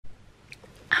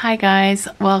Hi guys,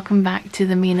 welcome back to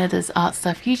the Mina Does Art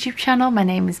Stuff YouTube channel. My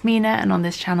name is Mina and on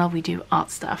this channel we do art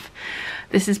stuff.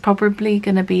 This is probably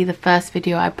going to be the first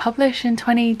video I publish in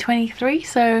 2023,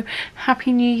 so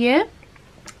Happy New Year.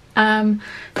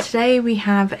 Today we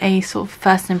have a sort of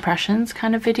first impressions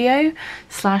kind of video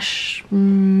slash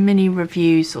mini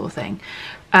review sort of thing.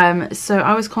 So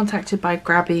I was contacted by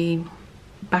Grabie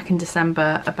back in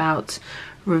December about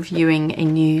reviewing a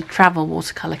new travel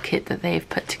watercolor kit that they've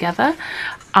put together.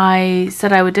 I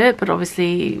said I would do it, but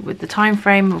obviously with the time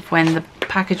frame of when the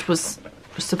package was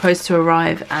supposed to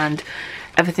arrive and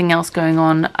everything else going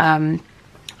on,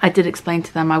 I did explain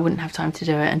to them I wouldn't have time to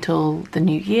do it until the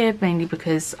new year, mainly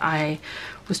because I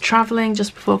was traveling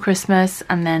just before Christmas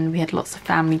and then we had lots of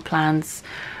family plans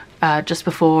just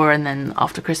before and then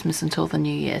after Christmas until the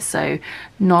new year, so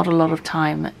not a lot of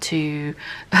time to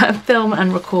film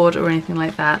and record or anything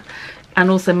like that. And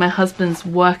also my husband's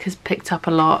work has picked up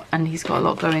a lot and he's got a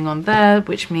lot going on there,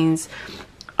 which means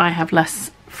I have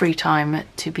less free time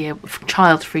to be able,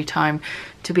 child free time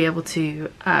to be able to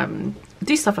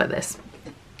do stuff like this.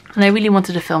 And I really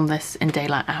wanted to film this in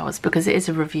daylight hours because it is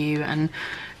a review, and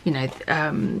you know,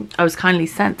 I was kindly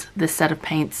sent this set of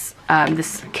paints,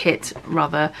 this kit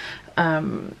rather,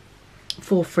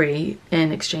 for free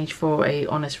in exchange for a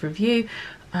honest review.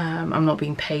 I'm not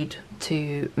being paid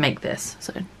to make this,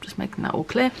 so just making that all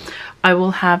clear. I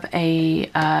will have a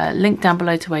link down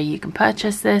below to where you can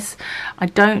purchase this. I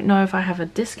don't know if I have a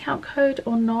discount code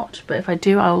or not, but if I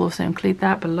do, I will also include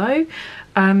that below.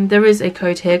 There is a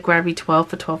code here, Grabie12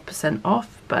 for 12%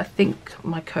 off, but I think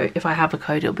my code, if I have a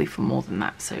code, it'll be for more than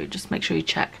that, so just make sure you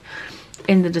check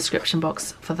in the description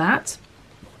box for that.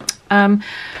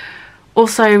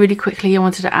 Also, really quickly, I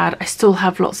wanted to add, I still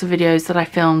have lots of videos that I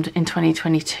filmed in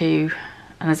 2022,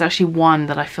 and there's actually one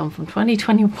that I filmed from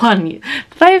 2021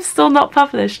 that I have still not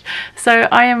published. So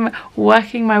I am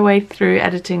working my way through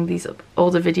editing these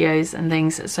older videos and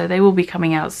things, so they will be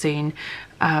coming out soon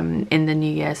in the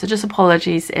new year. So just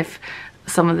apologies if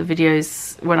some of the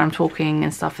videos when I'm talking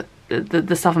and stuff,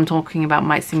 the stuff I'm talking about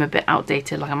might seem a bit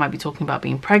outdated, like I might be talking about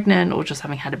being pregnant or just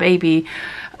having had a baby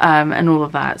and all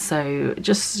of that. So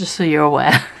just so you're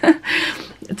aware,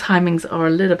 the timings are a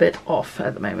little bit off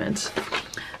at the moment.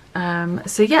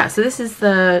 So yeah, so this is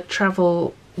the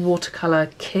travel watercolor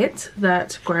kit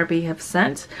that Grabie have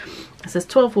sent. It says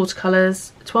 12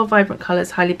 watercolors, 12 vibrant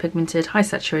colors, highly pigmented, high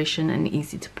saturation and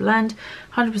easy to blend,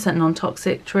 100%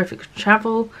 non-toxic, terrific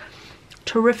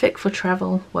for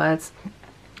travel, words.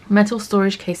 Metal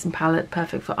storage case and palette,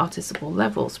 perfect for artists of all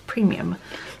levels, premium.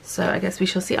 So I guess we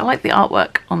shall see. I like the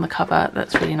artwork on the cover,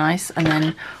 that's really nice. And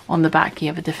then on the back you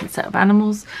have a different set of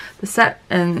animals. The set,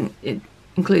 and it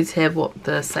includes here what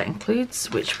the set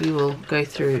includes, which we will go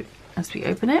through as we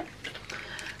open it.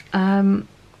 Oh,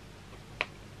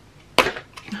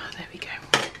 there we go.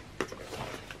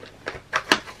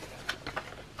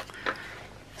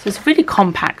 So it's a really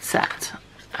compact set,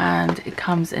 and it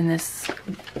comes in this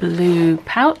blue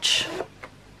pouch.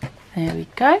 There we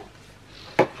go.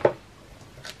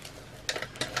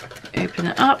 Open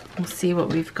it up, we'll see what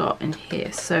we've got in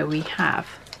here. So we have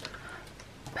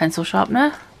pencil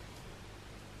sharpener.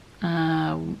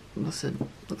 Looks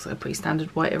like a pretty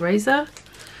standard white eraser.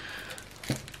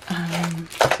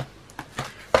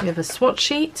 We have a swatch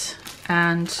sheet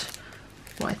and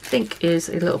what I think is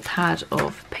a little pad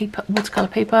of paper, watercolor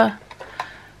paper.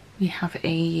 We have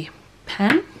a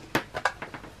pen.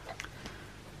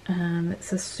 It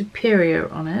says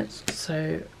Superior on it,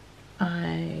 so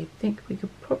I think we could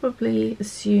probably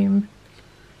assume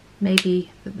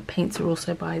maybe that the paints are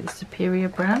also by the Superior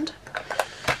brand.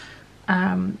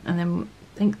 And then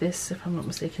I think this, if I'm not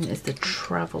mistaken, is the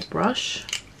travel brush.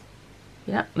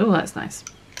 Yeah, oh, that's nice.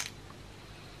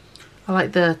 I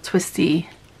like the twisty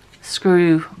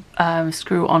screw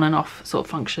on and off sort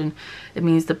of function. It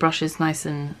means the brush is nice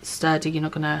and sturdy. You're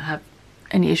not going to have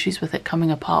any issues with it coming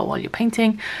apart while you're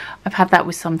painting. I've had that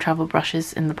with some travel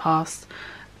brushes in the past.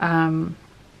 It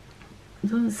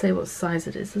doesn't say what size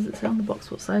it is. Does it say on the box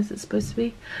what size it's supposed to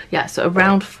be? Yeah, so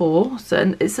around 4.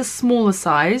 So it's a smaller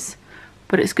size,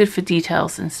 but it's good for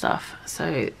details and stuff.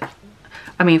 So,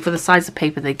 I mean, for the size of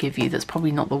paper they give you, that's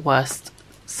probably not the worst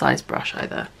size brush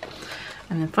either.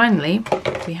 And then finally,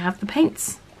 we have the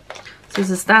paints. So it's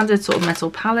a standard sort of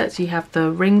metal palette. You have the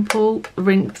ring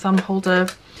thumb holder.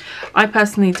 I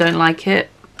personally don't like it.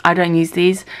 I don't use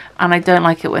these, and I don't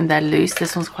like it when they're loose.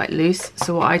 This one's quite loose.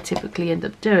 So what I typically end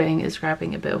up doing is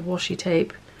grabbing a bit of washi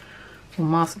tape or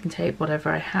masking tape, whatever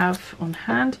I have on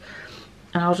hand,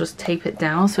 and I'll just tape it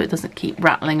down so it doesn't keep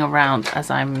rattling around as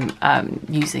I'm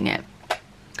using it.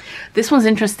 This one's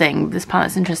interesting. This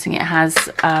palette's interesting. It has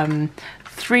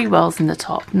 3 wells in the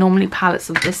top. Normally palettes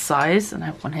of this size, and I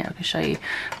have one here I can show you,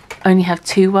 only have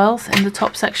 2 wells in the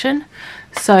top section.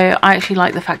 So I actually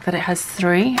like the fact that it has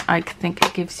 3. I think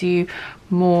it gives you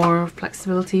more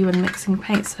flexibility when mixing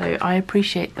paint, so I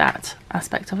appreciate that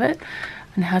aspect of it.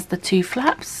 And it has the 2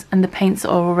 flaps, and the paints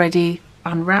are already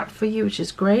unwrapped for you, which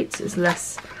is great. It's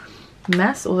less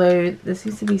mess, although there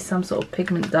seems to be some sort of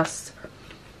pigment dust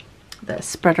that's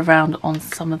spread around on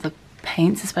some of the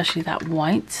paints, especially that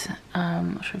white.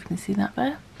 I'm not sure if you can see that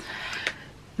there.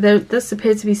 There does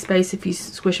appear to be space if you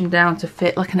squish them down to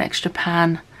fit like an extra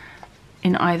pan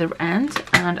in either end,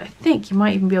 and I think you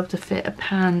might even be able to fit a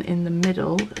pan in the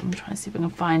middle. I'm trying to see if I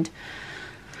can find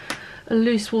a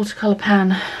loose watercolour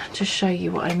pan to show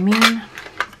you what I mean.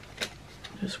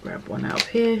 Just grab one out of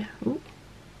here. Ooh.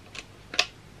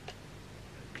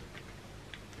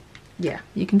 Yeah,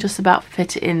 you can just about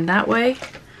fit it in that way,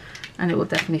 and it will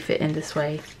definitely fit in this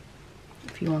way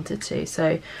if you wanted to. So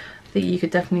I think you could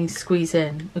definitely squeeze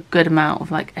in a good amount of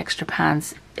like extra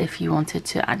pans if you wanted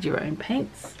to add your own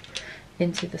paints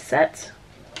into the set.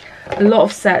 A lot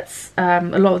of sets, a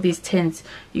lot of these tins,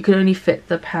 you can only fit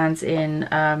the pans in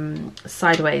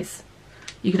sideways.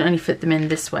 You can only fit them in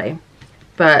this way,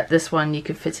 but this one you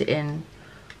could fit it in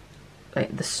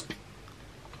like this,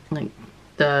 like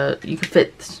you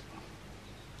could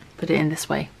put it in this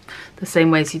way, the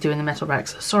same way as you do in the metal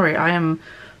racks. Sorry, I am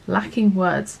lacking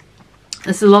words.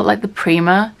 It's a lot like the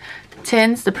Prima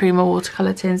tins, the Prima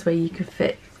watercolor tins, where you could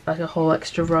fit like a whole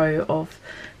extra row of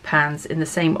pans in the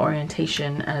same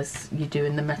orientation as you do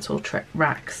in the metal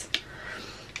racks.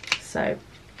 So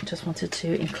I just wanted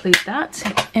to include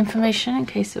that information in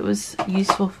case it was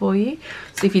useful for you.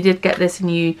 So if you did get this and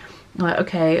you like,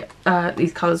 okay,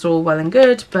 these colours are all well and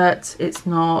good, but it's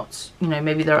not, you know,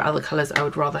 maybe there are other colours I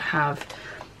would rather have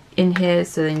in here,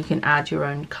 so then you can add your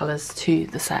own colours to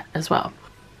the set as well.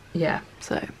 Yeah,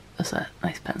 so that's a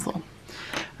nice pencil.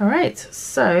 Alright,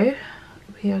 so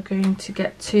we are going to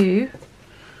get to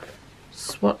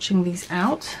swatching these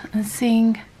out and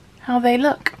seeing how they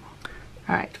look.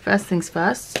 Alright, first things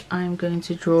first, I'm going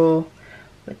to draw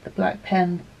with the black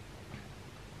pen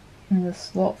in the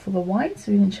slot for the white,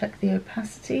 so we can check the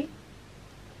opacity,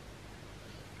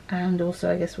 and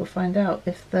also I guess we'll find out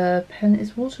if the pen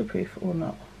is waterproof or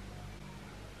not.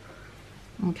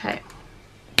 Okay,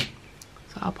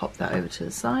 so I'll pop that over to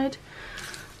the side,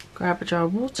 grab a jar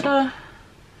of water,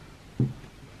 and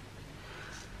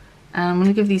I'm going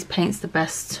to give these paints the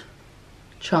best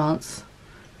chance.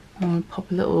 I'm going to pop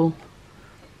a little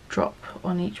drop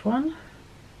on each one.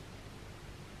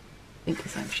 I think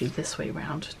it's actually this way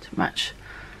round to match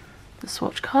the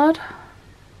swatch card.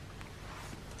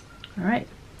 Alright,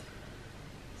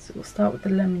 so we'll start with the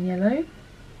lemon yellow.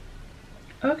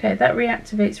 Okay, that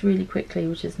reactivates really quickly,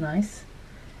 which is nice.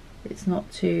 It's not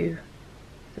too,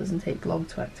 doesn't take long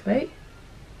to activate.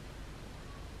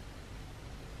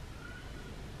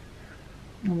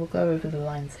 And we'll go over the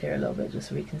lines here a little bit just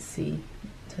so we can see,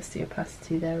 test the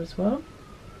opacity there as well.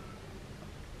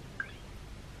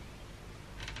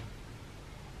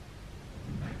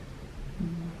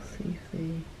 See if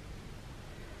they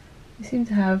seem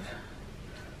to have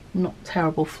not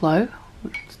terrible flow,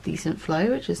 decent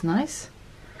flow, which is nice.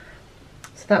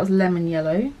 So that was lemon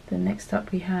yellow. Then next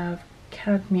up we have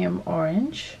cadmium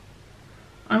orange.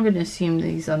 I'm going to assume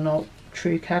these are not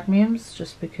true cadmiums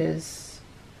just because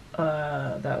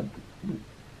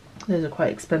those are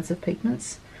quite expensive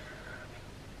pigments,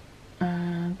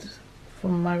 and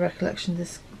from my recollection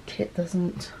this kit is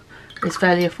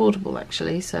fairly affordable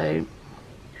actually, so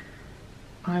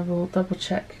I will double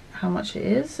check how much it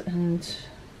is and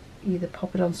either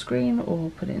pop it on screen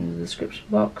or put it in the description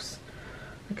box.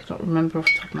 I cannot remember off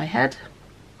the top of my head.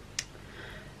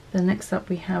 Then next up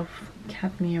we have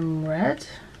cadmium red.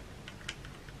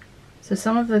 So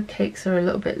some of the cakes are a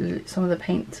little bit, some of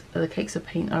the cakes of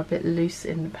paint are a bit loose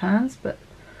in the pans, but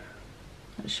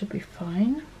that should be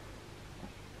fine.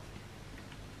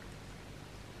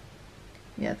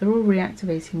 Yeah, they're all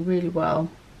reactivating really well.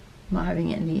 I'm not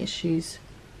having any issues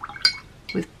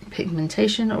with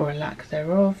pigmentation or a lack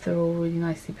thereof. They're all really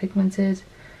nicely pigmented.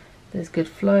 There's good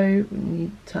flow. When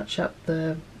you touch up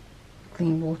the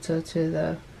clean water to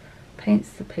the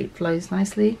paints, the paint flows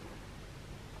nicely.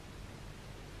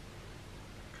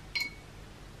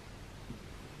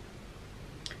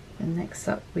 And next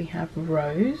up we have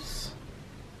rose.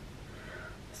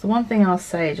 So one thing I'll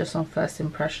say just on first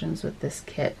impressions with this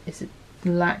kit is it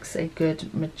lacks a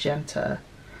good magenta.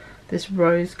 This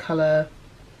rose colour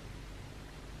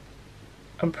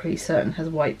I'm pretty certain has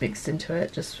white mixed into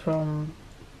it just from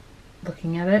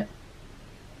looking at it.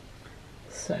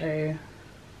 So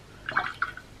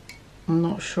I'm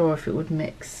not sure if it would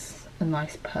mix a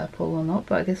nice purple or not,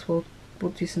 but I guess we'll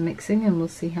do some mixing and we'll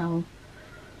see how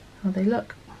they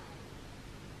look.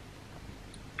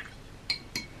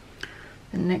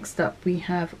 And next up we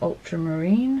have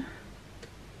Ultramarine.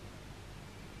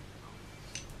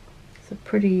 It's a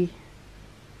pretty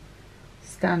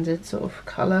standard sort of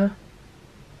colour,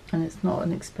 and it's not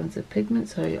an expensive pigment,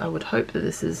 so I would hope that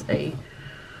this is a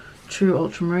true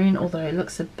ultramarine, although it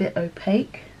looks a bit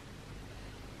opaque.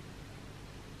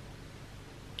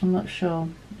 I'm not sure.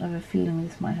 I have a feeling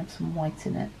this might have some white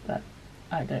in it, but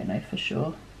I don't know for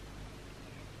sure.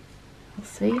 We'll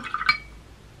see.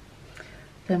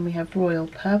 Then we have Royal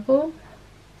Purple,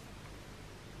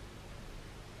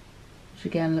 which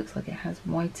again looks like it has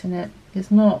white in it. It's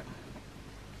not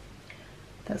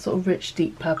that sort of rich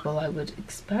deep purple I would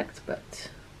expect,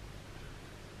 but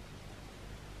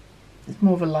it's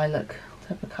more of a lilac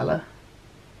type of colour.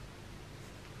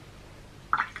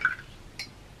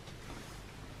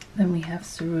 Then we have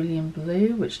Cerulean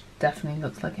Blue, which definitely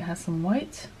looks like it has some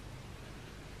white.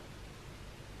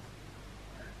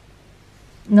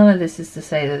 None of this is to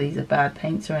say that these are bad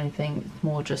paints or anything, it's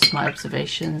more just my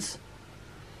observations.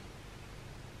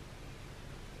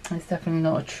 It's definitely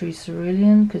not a true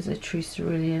cerulean, because a true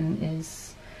cerulean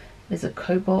is a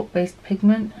cobalt based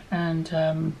pigment and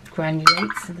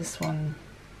granulates, so this one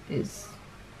is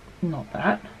not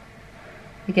that.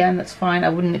 Again, that's fine. I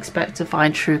wouldn't expect to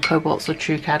find true cobalts or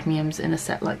true cadmiums in a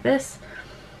set like this.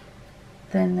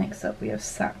 Then next up we have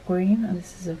Sap Green, and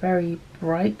this is a very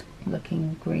bright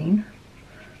looking green.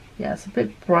 Yeah, it's a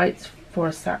bit bright for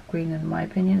a sap green in my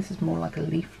opinion. This is more like a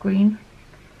leaf green,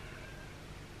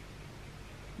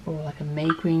 or like a May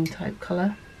green type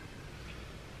colour.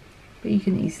 But you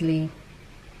can easily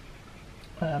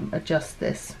adjust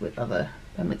this with by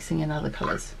mixing in other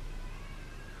colours.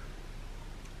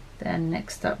 Then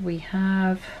next up we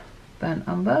have Burnt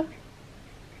Umber.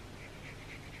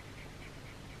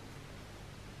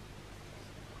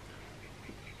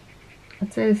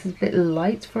 I'd say this is a bit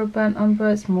light for a burnt umber.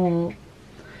 It's more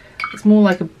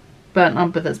like a burnt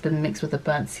umber that's been mixed with a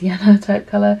burnt sienna type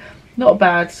colour. Not a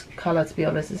bad colour, to be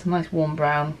honest. It's a nice warm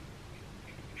brown.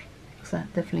 So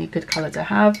definitely a good colour to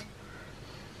have.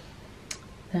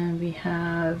 Then we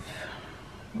have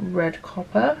Red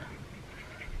Copper.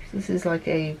 So this is like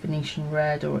a Venetian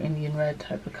red or Indian red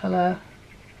type of colour.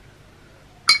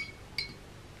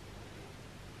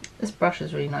 This brush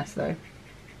is really nice though.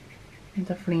 I'm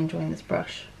definitely enjoying this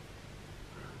brush.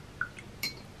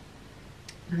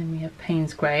 And then we have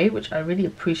Payne's Grey, which I really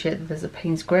appreciate that there's a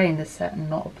Payne's Grey in this set and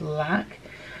not a black.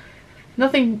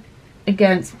 Nothing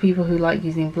against people who like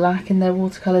using black in their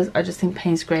watercolours. I just think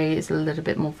Payne's Grey is a little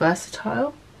bit more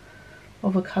versatile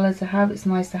of a colour to have. It's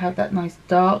nice to have that nice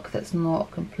dark that's not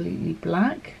completely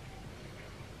black.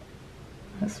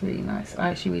 That's really nice.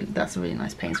 That's a really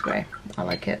nice Payne's Grey. I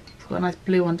like it. It's got a nice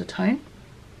blue undertone.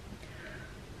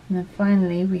 And then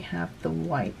finally we have the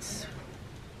whites.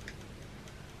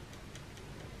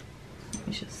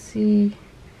 We should see.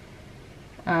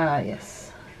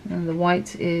 Yes. And the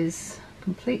white is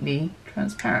completely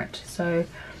transparent. So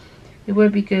it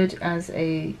would be good as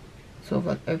a sort of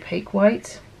like opaque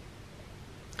white.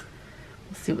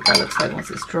 We'll see what that looks like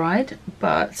once it's dried,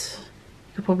 but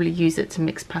you could probably use it to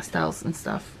mix pastels and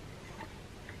stuff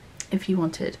if you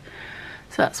wanted.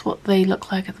 So that's what they look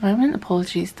like at the moment.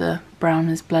 Apologies, the brown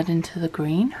has bled into the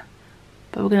green,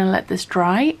 but we're going to let this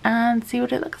dry and see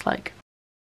what it looks like.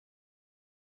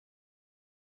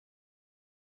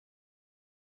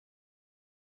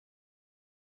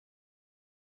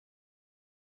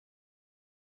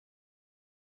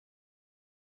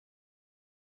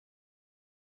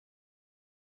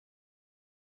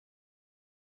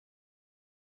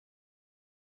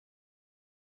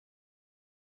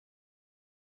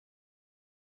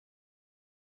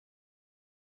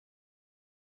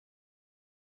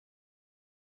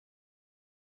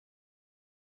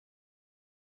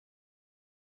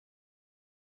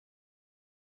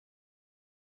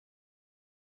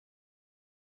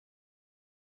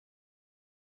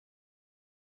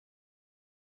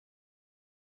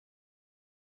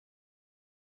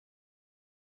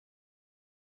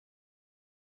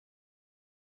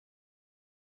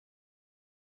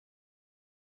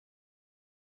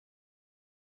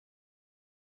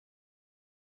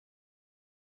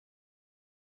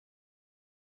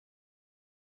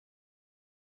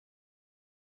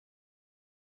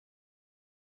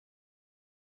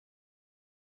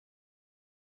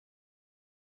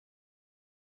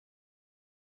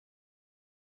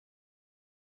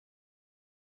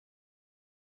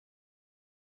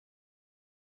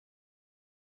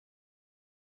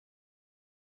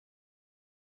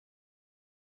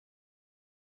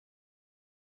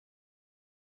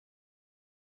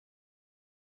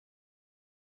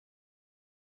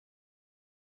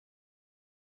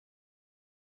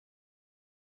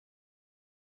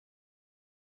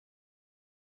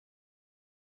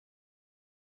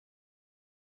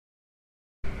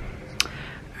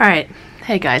 Alright,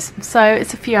 hey guys, so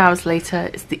it's a few hours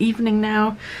later, it's the evening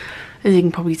now, as you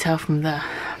can probably tell from the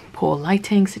poor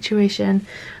lighting situation.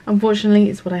 Unfortunately,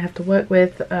 it's what I have to work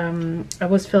with. I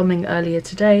was filming earlier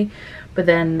today, but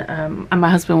then and my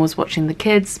husband was watching the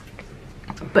kids,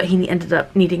 but he ended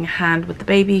up needing a hand with the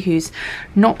baby who's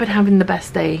not been having the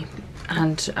best day.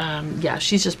 And yeah,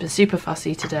 she's just been super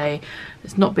fussy today.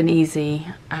 It's not been easy,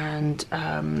 and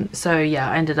so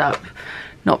yeah, I ended up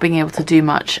not being able to do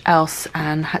much else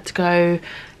and had to go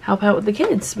help out with the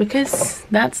kids because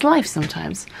that's life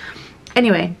sometimes.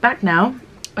 Anyway, back now.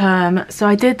 So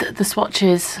I did the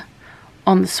swatches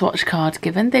on the swatch card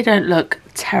given. They don't look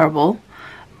terrible.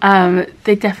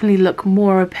 They definitely look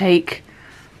more opaque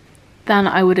than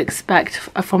I would expect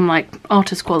from like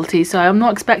artist quality. So I'm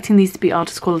not expecting these to be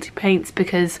artist quality paints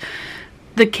because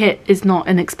the kit is not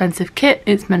an expensive kit.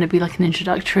 It's meant to be like an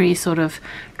introductory sort of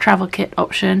travel kit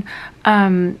option.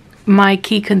 My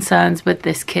key concerns with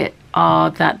this kit are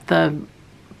that the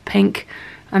pink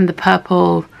and the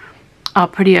purple are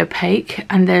pretty opaque,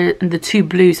 and the two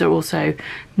blues are also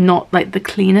not like the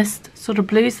cleanest sort of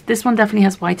blues. This one definitely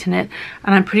has white in it,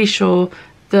 and I'm pretty sure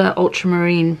the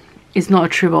ultramarine is not a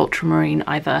true ultramarine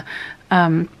either,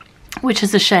 which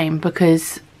is a shame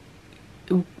because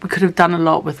we could have done a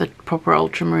lot with a proper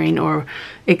ultramarine or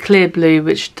a clear blue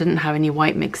which didn't have any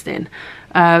white mixed in.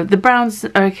 The browns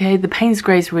are okay, the Payne's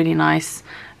grey is really nice,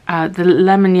 the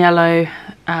lemon yellow,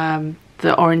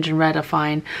 the orange and red are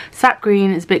fine. Sap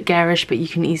green is a bit garish, but you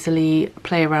can easily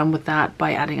play around with that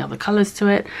by adding other colours to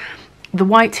it. The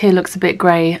white here looks a bit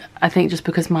grey, I think just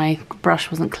because my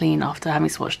brush wasn't clean after having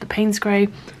swatched the Payne's grey.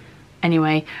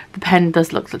 Anyway, the pen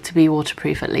does look to be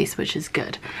waterproof at least, which is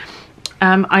good.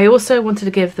 I also wanted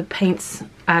to give the paints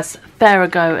as fair a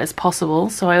go as possible,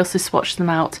 so I also swatched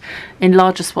them out in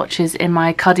larger swatches in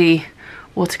my Cuddy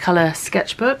watercolour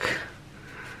sketchbook.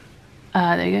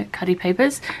 There you go, Cuddy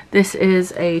papers. This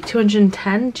is a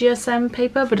 210 GSM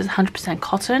paper, but it's 100%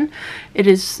 cotton. It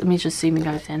is, let me just zoom you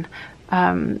guys in.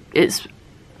 It's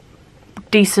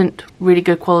decent, really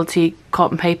good quality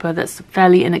cotton paper that's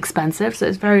fairly inexpensive, so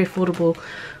it's very affordable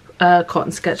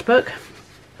cotton sketchbook.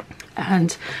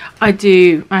 And I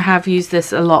have used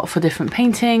this a lot for different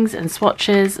paintings and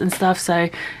swatches and stuff, so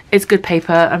it's good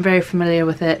paper. I'm very familiar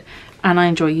with it and I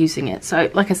enjoy using it. So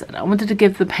like I said, I wanted to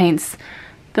give the paints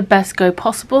the best go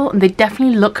possible, and they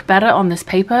definitely look better on this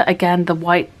paper. Again, the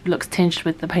white looks tinged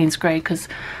with the Payne's grey because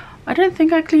I don't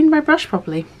think I cleaned my brush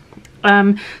properly.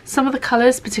 Some of the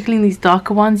colours, particularly in these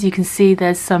darker ones, you can see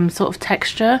there's some sort of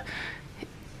texture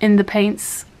in the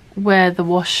paints where the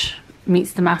wash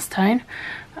meets the mass tone.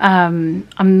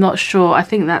 I'm not sure. I don't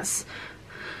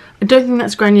think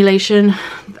that's granulation.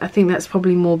 I think that's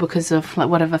probably more because of like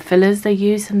whatever fillers they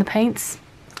use in the paints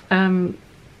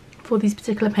for these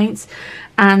particular paints.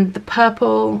 And the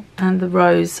purple and the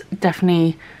rose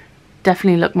definitely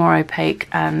look more opaque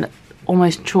and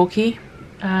almost chalky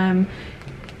on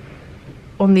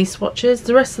these swatches.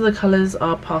 The rest of the colours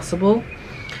are passable.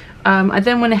 I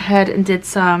then went ahead and did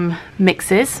some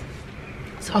mixes,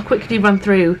 so I'll quickly run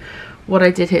through what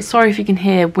I did here. Sorry if you can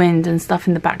hear wind and stuff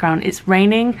in the background. It's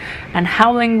raining and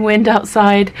howling wind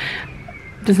outside.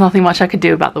 There's nothing much I could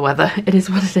do about the weather. It is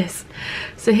what it is.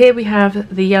 So here we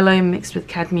have the yellow mixed with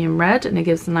cadmium red, and it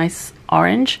gives a nice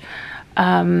orange.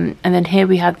 And then here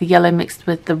we have the yellow mixed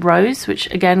with the rose,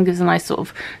 which again gives a nice sort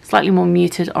of slightly more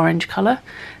muted orange colour.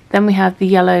 Then we have the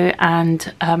yellow and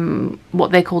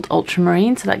what they called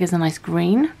ultramarine, so that gives a nice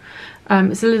green.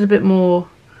 It's a little bit more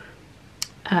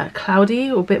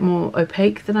cloudy or a bit more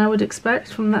opaque than I would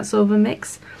expect from that sort of a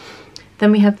mix.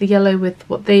 Then we have the yellow with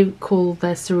what they call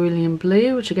their cerulean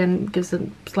blue, which again gives a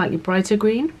slightly brighter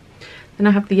green. Then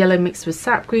I have the yellow mixed with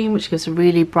sap green, which gives a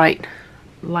really bright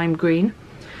lime green.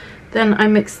 Then I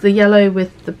mixed the yellow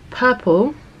with the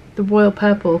purple, the royal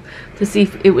purple, to see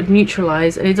if it would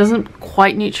neutralize, and it doesn't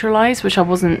quite neutralize, which I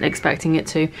wasn't expecting it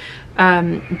to,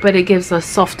 but it gives a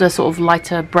softer sort of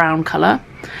lighter brown color.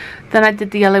 Then I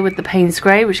did the yellow with the Payne's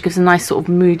grey, which gives a nice sort of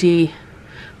moody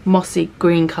mossy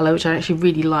green color, which I actually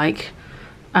really like.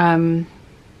 Yeah,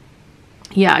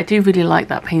 I do really like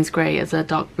that Payne's grey as a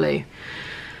dark blue.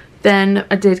 Then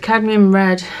I did cadmium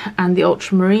red and the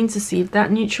ultramarine to see if that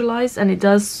neutralized, and it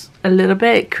does a little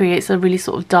bit. It creates a really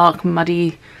sort of dark,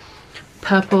 muddy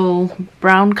purple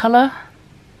brown color.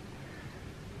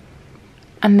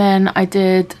 And then I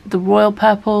did the royal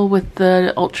purple with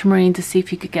the ultramarine to see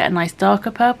if you could get a nice darker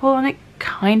purple, and it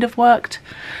kind of worked.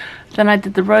 Then I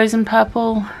did the rose and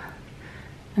purple,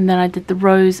 and then I did the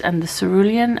rose and the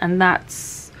cerulean, and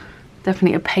that's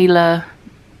definitely a paler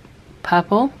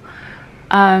purple.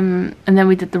 And then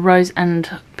we did the rose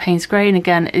and Payne's grey, and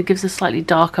again it gives a slightly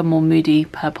darker, more moody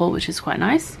purple, which is quite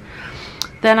nice.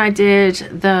 Then I did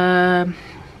the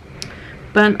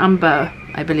burnt umber,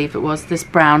 I believe it was, this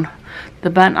brown, the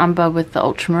burnt umber with the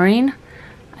ultramarine,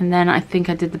 and then I think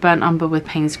I did the burnt umber with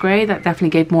Payne's grey. That definitely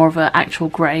gave more of an actual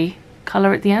grey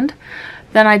colour at the end.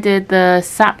 Then I did the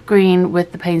sap green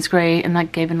with the Payne's grey, and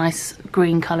that gave a nice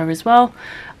green colour as well.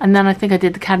 And then I think I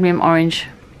did the cadmium orange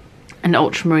and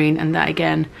ultramarine, and that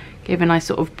again gave a nice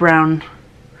sort of brown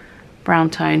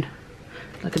tone,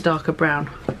 like a darker brown.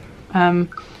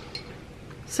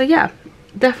 So yeah,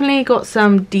 definitely got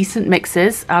some decent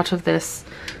mixes out of this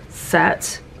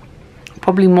set,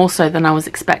 probably more so than I was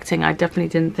expecting. I definitely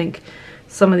didn't think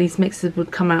some of these mixes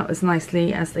would come out as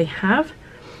nicely as they have.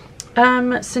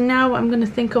 So now I'm going to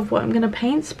think of what I'm going to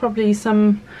paint, probably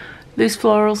some loose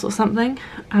florals or something,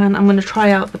 and I'm going to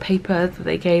try out the paper that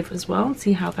they gave as well and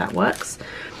see how that works,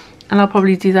 and I'll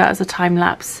probably do that as a time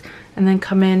lapse and then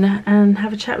come in and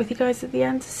have a chat with you guys at the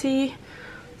end to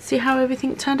see how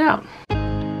everything turned out.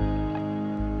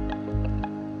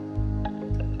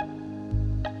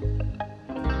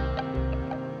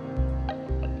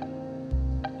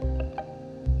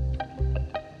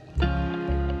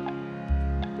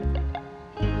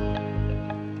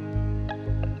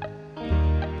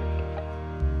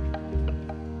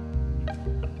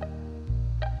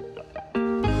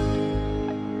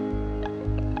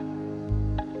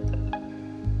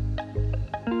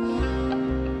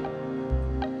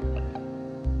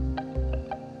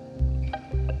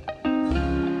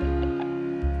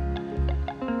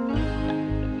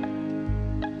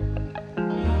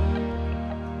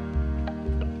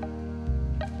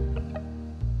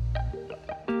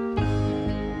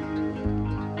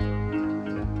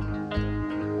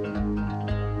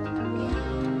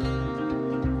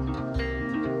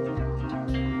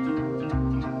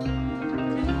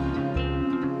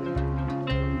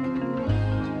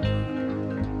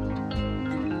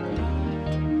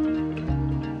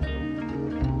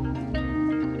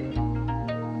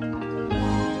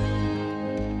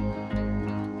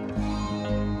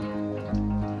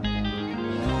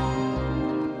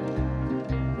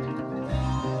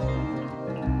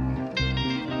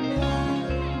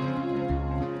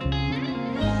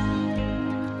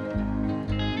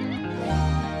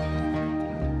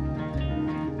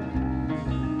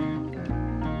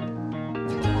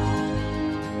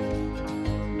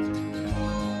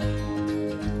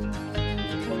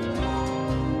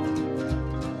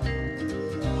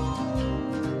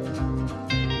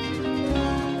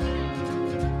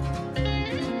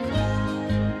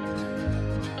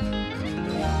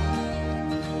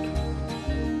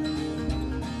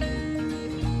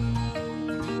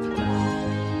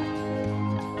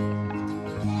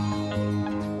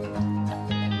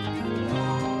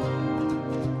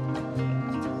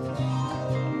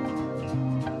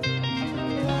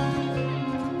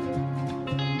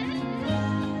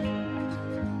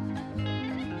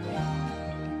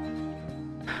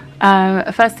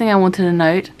 First thing I wanted to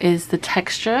note is the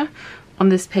texture on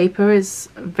this paper is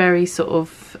very sort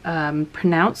of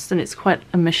pronounced, and it's quite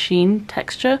a machine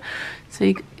texture. So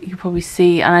you can probably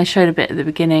see, and I showed a bit at the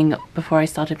beginning before I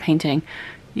started painting,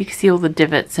 you can see all the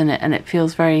divots in it, and it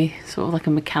feels very sort of like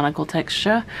a mechanical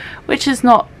texture, which is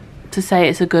not to say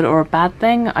it's a good or a bad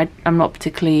thing. I'm not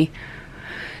particularly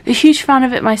a huge fan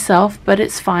of it myself, but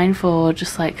it's fine for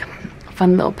just like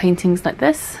fun little paintings like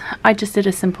this. I just did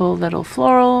a simple little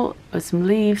floral with some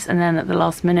leaves, and then at the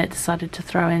last minute decided to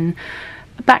throw in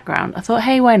a background. I thought,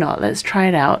 hey, why not, let's try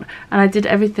it out. And I did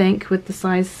everything with the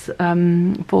size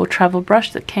 4 travel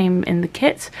brush that came in the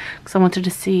kit, because I wanted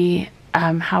to see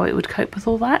how it would cope with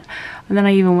all that. And then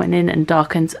I even went in and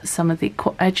darkened some of the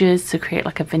edges to create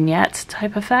like a vignette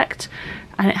type effect,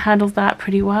 and it handled that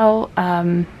pretty well.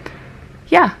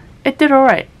 Yeah, it did all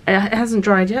right. It hasn't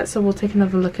dried yet, so we'll take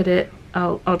another look at it.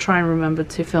 I'll try and remember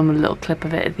to film a little clip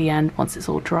of it at the end once it's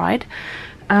all dried.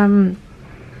 But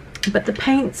the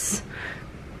paints,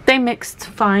 they mixed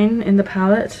fine in the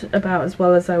palette, about as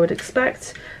well as I would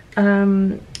expect.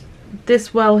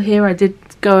 This well here, I did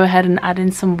go ahead and add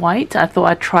in some white. I thought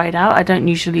I'd try it out. I don't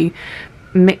usually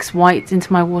mix white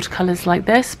into my watercolors like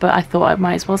this, but I thought I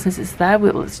might as well since it's there.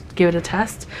 Let's give it a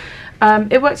test.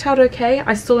 It worked out okay.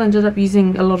 I still ended up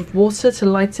using a lot of water to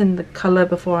lighten the color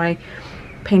before I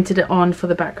painted it on for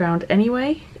the background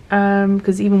anyway,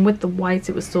 because even with the white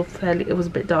it was still it was a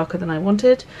bit darker than I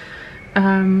wanted.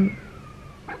 And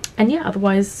yeah,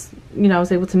 otherwise you know, I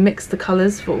was able to mix the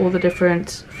colours for all the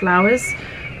different flowers.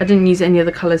 I didn't use any of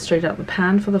the colours straight out the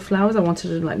pan for the flowers. I wanted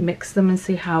to like mix them and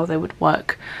see how they would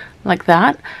work like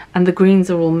that. And the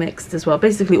greens are all mixed as well.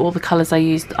 Basically all the colours I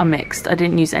used are mixed. I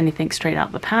didn't use anything straight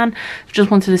out the pan. Just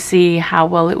wanted to see how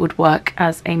well it would work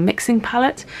as a mixing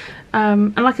palette.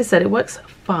 And like I said, it works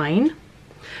fine.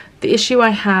 The issue I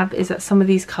have is that some of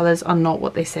these colours are not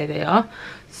what they say they are.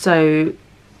 So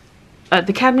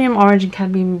the cadmium orange and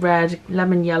cadmium red,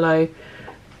 lemon yellow,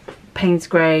 Payne's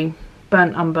grey,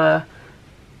 burnt umber,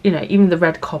 you know, even the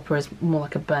red copper is more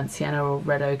like a burnt sienna or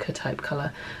red ochre type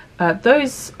colour.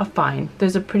 Those are fine.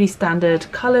 Those are pretty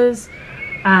standard colours,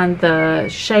 and the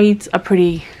shades are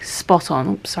pretty spot on.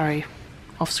 Oops, sorry,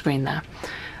 off screen there.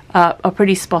 Are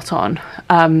pretty spot on.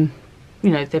 You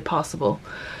know, they're passable.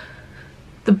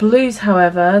 The blues,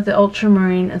 however, the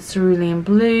ultramarine and cerulean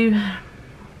blue,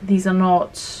 these are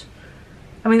not...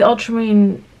 I mean, the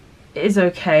ultramarine is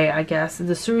okay, I guess.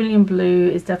 The cerulean blue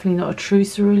is definitely not a true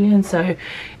cerulean, so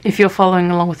if you're following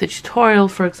along with a tutorial,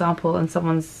 for example, and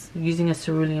someone's using a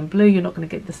cerulean blue, you're not going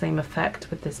to get the same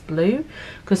effect with this blue,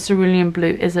 because cerulean blue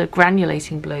is a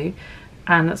granulating blue,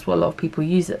 and that's what a lot of people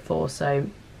use it for, so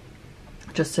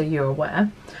just so you're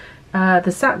aware.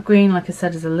 The sap green, like I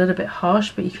said, is a little bit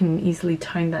harsh, but you can easily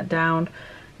tone that down,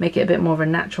 make it a bit more of a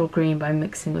natural green by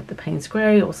mixing with the Payne's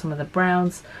grey or some of the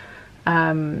browns.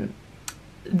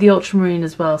 The ultramarine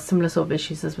as well, similar sort of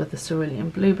issues as with the cerulean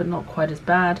blue, but not quite as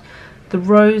bad. The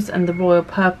rose and the royal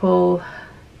purple,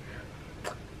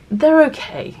 they're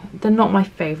okay. They're not my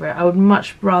favourite. I would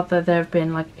much rather there have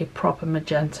been like a proper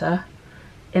magenta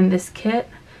in this kit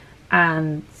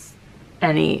and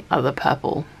any other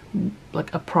purple,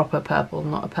 like a proper purple,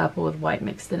 not a purple with white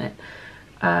mixed in it,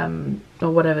 or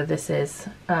whatever this is.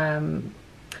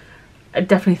 I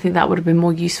definitely think that would have been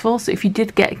more useful. So if you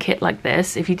did get a kit like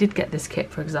this, if you did get this kit,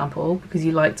 for example, because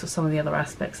you liked some of the other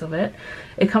aspects of it,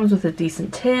 it comes with a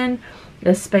decent tin,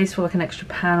 there's space for like an extra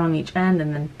pan on each end,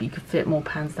 and then you could fit more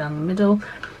pans down the middle.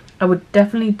 I would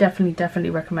definitely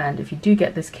recommend, if you do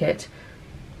get this kit,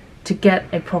 to get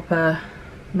a proper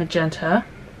magenta,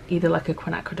 either like a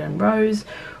quinacridone rose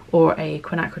or a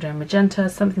quinacridone magenta,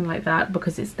 something like that,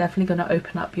 because it's definitely going to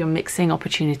open up your mixing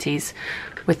opportunities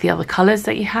with the other colours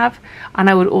that you have. And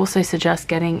I would also suggest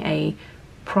getting a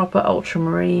proper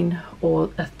ultramarine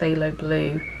or a phthalo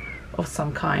blue of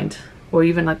some kind, or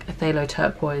even like a phthalo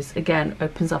turquoise. Again,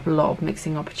 opens up a lot of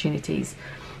mixing opportunities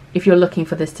if you're looking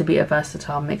for this to be a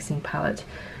versatile mixing palette.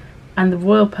 And the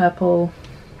royal purple,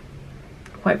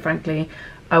 quite frankly,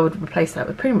 I would replace that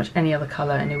with pretty much any other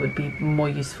colour and it would be more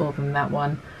useful than that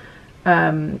one.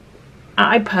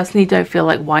 I personally don't feel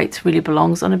like white really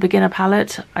belongs on a beginner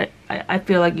palette. I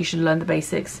feel like you should learn the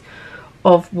basics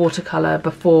of watercolour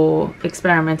before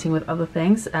experimenting with other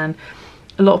things, and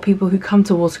a lot of people who come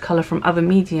to watercolour from other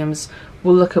mediums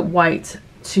will look at white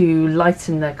to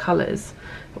lighten their colours,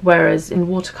 whereas in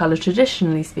watercolour,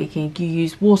 traditionally speaking, you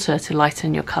use water to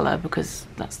lighten your colour because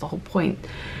that's the whole point.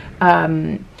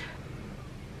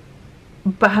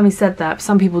 But having said that,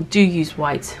 some people do use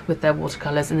white with their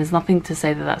watercolours, and there's nothing to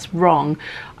say that that's wrong.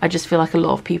 I just feel like a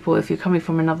lot of people, if you're coming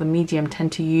from another medium,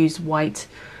 tend to use white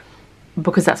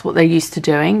because that's what they're used to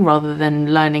doing, rather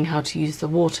than learning how to use the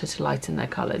water to lighten their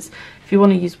colours. If you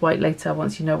want to use white later,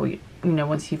 once you know what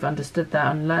once you've understood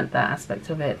that and learnt that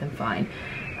aspect of it, then fine.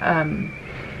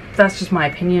 That's just my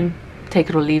opinion.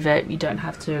 Take it or leave it. You don't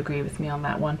have to agree with me on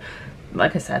that one.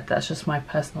 Like I said, that's just my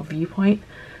personal viewpoint.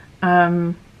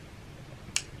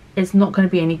 It's not going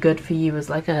to be any good for you as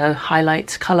like a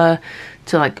highlight colour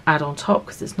to like add on top,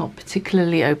 because it's not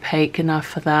particularly opaque enough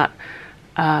for that.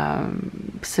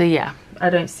 So yeah, I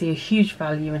don't see a huge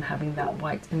value in having that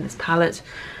white in this palette,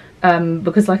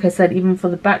 because like I said, even for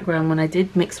the background, when I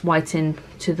did mix white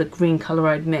into the green colour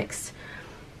I'd mixed,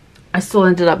 I still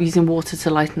ended up using water to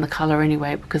lighten the colour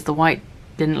anyway, because the white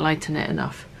didn't lighten it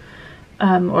enough,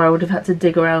 or I would have had to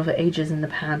dig around for ages in the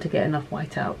pan to get enough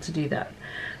white out to do that.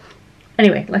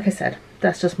 Anyway, like I said,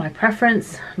 that's just my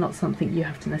preference, not something you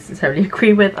have to necessarily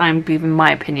agree with. I'm giving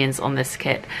my opinions on this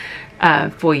kit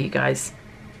for you guys.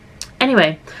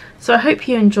 Anyway, so I hope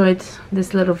you enjoyed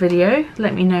this little video.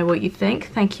 Let me know what you think.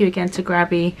 Thank you again to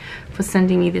Grabie for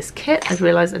sending me this kit. I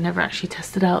realised I never actually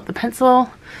tested out the pencil.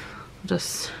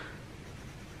 This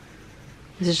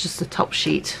is just the top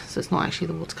sheet, so it's not actually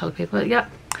the watercolour paper. Yeah,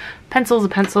 pencil's a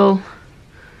pencil.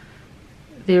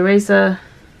 The eraser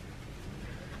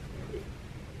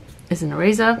is an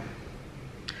eraser.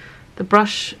 The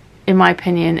brush, in my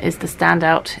opinion, is the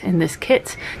standout in this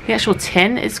kit. The actual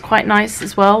tin is quite nice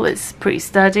as well. It's pretty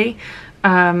sturdy.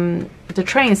 The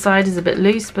tray inside is a bit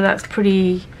loose, but that's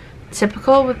pretty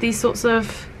typical with these sorts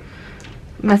of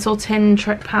metal tin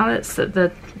trick palettes that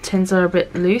the tins are a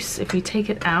bit loose. If you take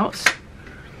it out,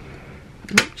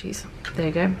 oh jeez, there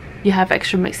you go, you have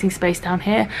extra mixing space down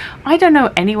here. I don't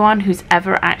know anyone who's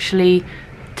ever actually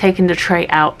taken the tray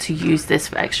out to use this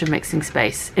for extra mixing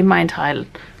space in my entire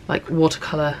like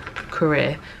watercolor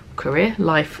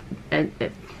life.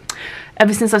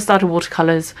 Ever since I started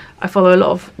watercolors, I follow a lot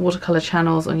of watercolor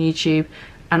channels on YouTube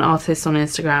and artists on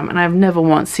Instagram, and I've never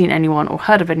once seen anyone or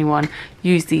heard of anyone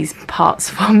use these parts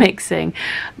for mixing,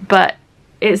 but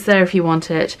it's there if you want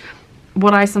it.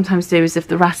 What I sometimes do is if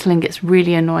the rattling gets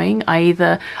really annoying, I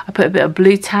put a bit of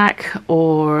blue tack,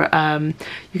 or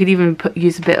you could even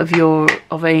use a bit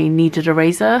of a kneaded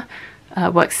eraser.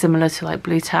 Works similar to like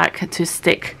blue tack, to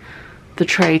stick the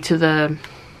tray to the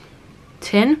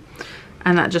tin,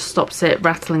 and that just stops it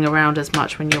rattling around as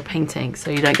much when you're painting,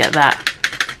 so you don't get that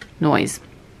noise.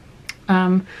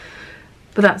 But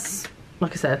that's,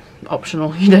 like I said,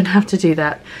 optional. You don't have to do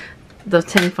that. The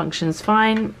tin functions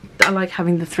fine. I like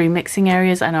having the 3 mixing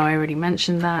areas. I know I already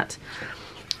mentioned that.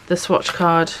 The swatch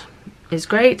card is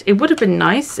great. It would have been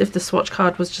nice if the swatch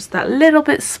card was just that little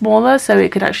bit smaller so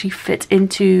it could actually fit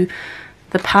into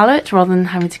the palette rather than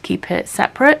having to keep it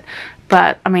separate.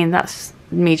 But I mean, that's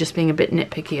me just being a bit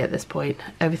nitpicky at this point.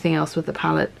 Everything else with the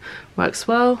palette works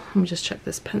well. Let me just check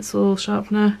this pencil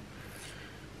sharpener.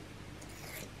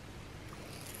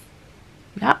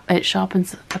 Yeah, it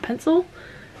sharpens a pencil.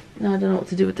 Now I don't know what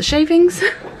to do with the shavings.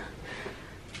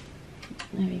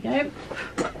 There we go.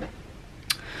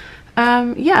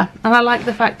 Yeah, and I like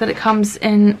the fact that it comes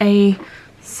in a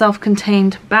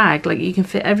self-contained bag. Like, you can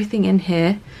fit everything in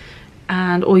here,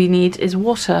 and all you need is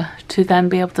water to then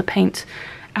be able to paint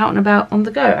out and about on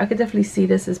the go. I could definitely see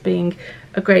this as being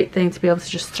a great thing to be able to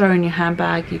just throw in your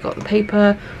handbag. You've got the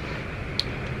paper.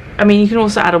 I mean, you can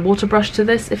also add a water brush to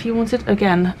this if you wanted.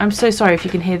 Again, I'm so sorry if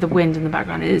you can hear the wind in the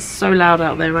background. It is so loud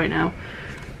out there right now.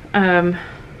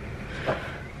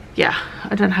 Yeah,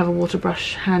 I don't have a water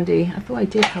brush handy. I thought I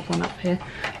did have one up here.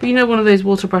 But you know, one of those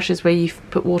water brushes where you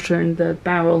put water in the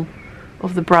barrel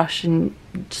of the brush and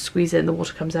just squeeze it and the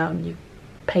water comes out and you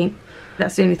paint.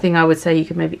 That's the only thing I would say you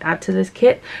could maybe add to this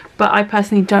kit. But I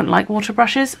personally don't like water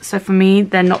brushes, so for me,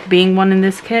 there not being one in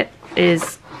this kit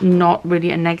is not really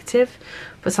a negative.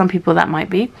 For some people that might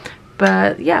be.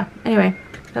 But yeah, anyway,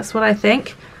 that's what I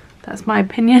think. That's my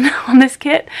opinion on this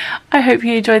kit. I hope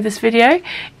you enjoyed this video.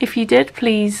 If you did,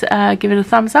 please give it a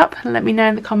thumbs up and let me know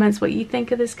in the comments what you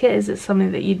think of this kit. Is it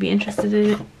something that you'd be interested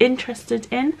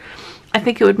in? I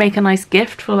think it would make a nice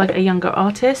gift for like a younger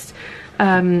artist.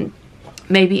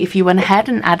 Maybe if you went ahead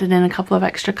and added in a couple of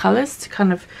extra colours to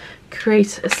kind of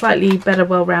create a slightly better,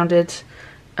 well-rounded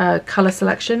colour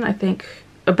selection. I think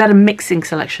a better mixing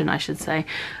selection, I should say.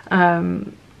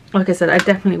 Like I said, I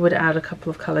definitely would add a couple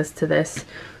of colours to this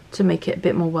to make it a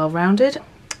bit more well-rounded.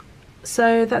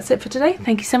 So that's it for today.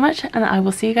 Thank you so much, and I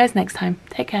will see you guys next time.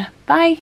 Take care. Bye.